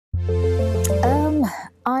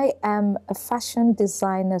I am a fashion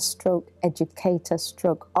designer stroke educator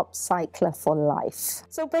stroke upcycler for life.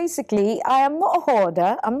 So basically, I am not a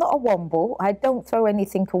hoarder, I'm not a womble, I don't throw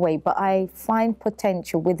anything away, but I find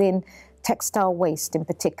potential within textile waste in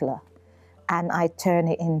particular, and I turn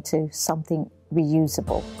it into something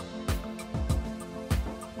reusable.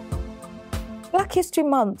 Black History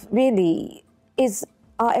Month really is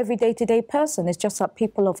our everyday to-day person. It's just like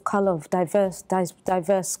people of colour, of diverse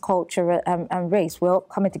culture and race. We're all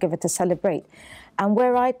coming together to celebrate. And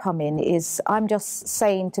where I come in is I'm just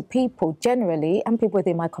saying to people generally, and people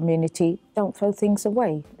within my community, don't throw things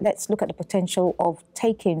away. Let's look at the potential of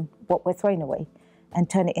taking what we're throwing away and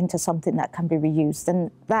turn it into something that can be reused.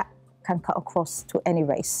 And that can cut across to any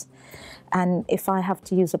race. And if I have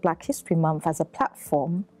to use a Black History Month as a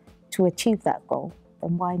platform to achieve that goal,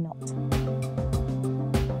 then why not?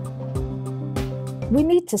 We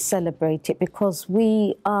need to celebrate it because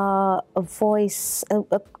we are a voice,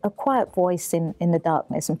 a quiet voice in the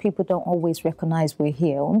darkness, and people don't always recognise we're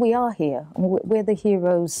here. And we are here. And we're the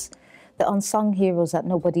heroes, the unsung heroes that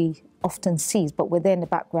nobody often sees, but we're there in the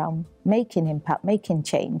background making impact, making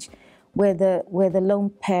change. We're the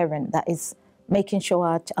lone parent that is making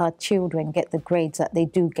sure our children get the grades that they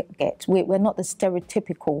do get. We're not the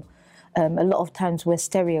stereotypical. A lot of times we're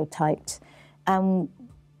stereotyped.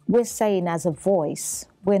 We're saying as a voice,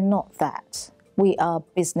 we're not that. We are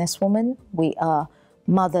businesswomen, we are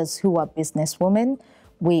mothers who are businesswomen,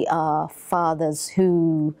 we are fathers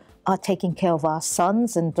who are taking care of our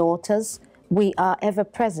sons and daughters, we are ever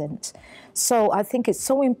present. So I think it's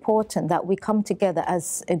so important that we come together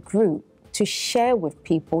as a group to share with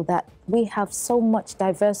people that we have so much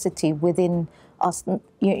diversity within us,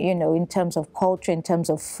 you know, in terms of culture, in terms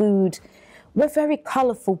of food. We're very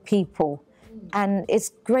colourful people. And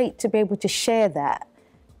it's great to be able to share that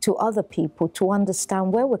to other people, to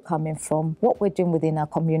understand where we're coming from, what we're doing within our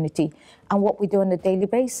community, and what we do on a daily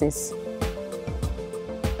basis.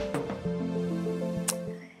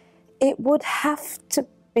 It would have to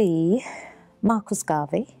be Marcus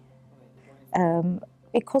Garvey,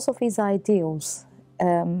 because of his ideals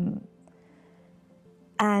and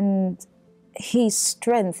his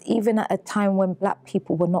strength, even at a time when Black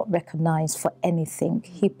people were not recognised for anything.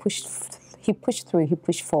 He pushed through, he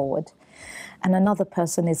pushed forward. And another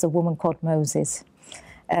person is a woman called Moses,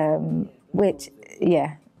 whom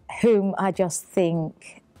I just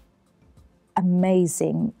think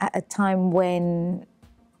amazing at a time when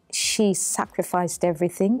she sacrificed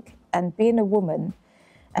everything. And being a woman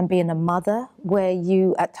and being a mother, where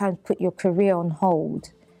you at times put your career on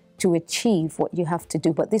hold to achieve what you have to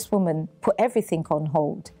do. But this woman put everything on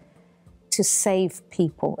hold to save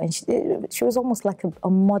people. And she was almost like a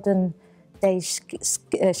modern day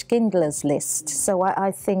Schindler's List. So I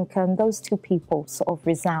think those two people sort of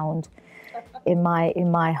resound in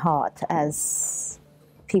my heart as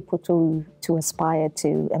people to aspire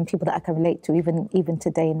to, and people that I can relate to even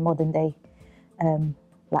today in modern day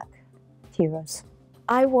Black heroes.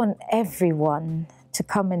 I want everyone to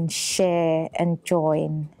come and share and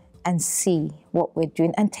join and see what we're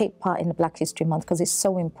doing and take part in the Black History Month because it's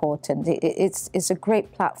so important. It's a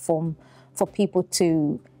great platform for people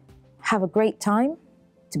to have a great time,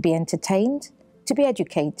 to be entertained, to be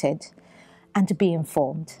educated, and to be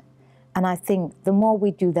informed. And I think the more we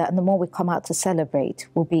do that and the more we come out to celebrate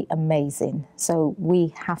will be amazing. So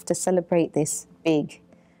we have to celebrate this big,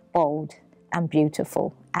 bold, and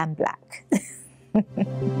beautiful, and Black.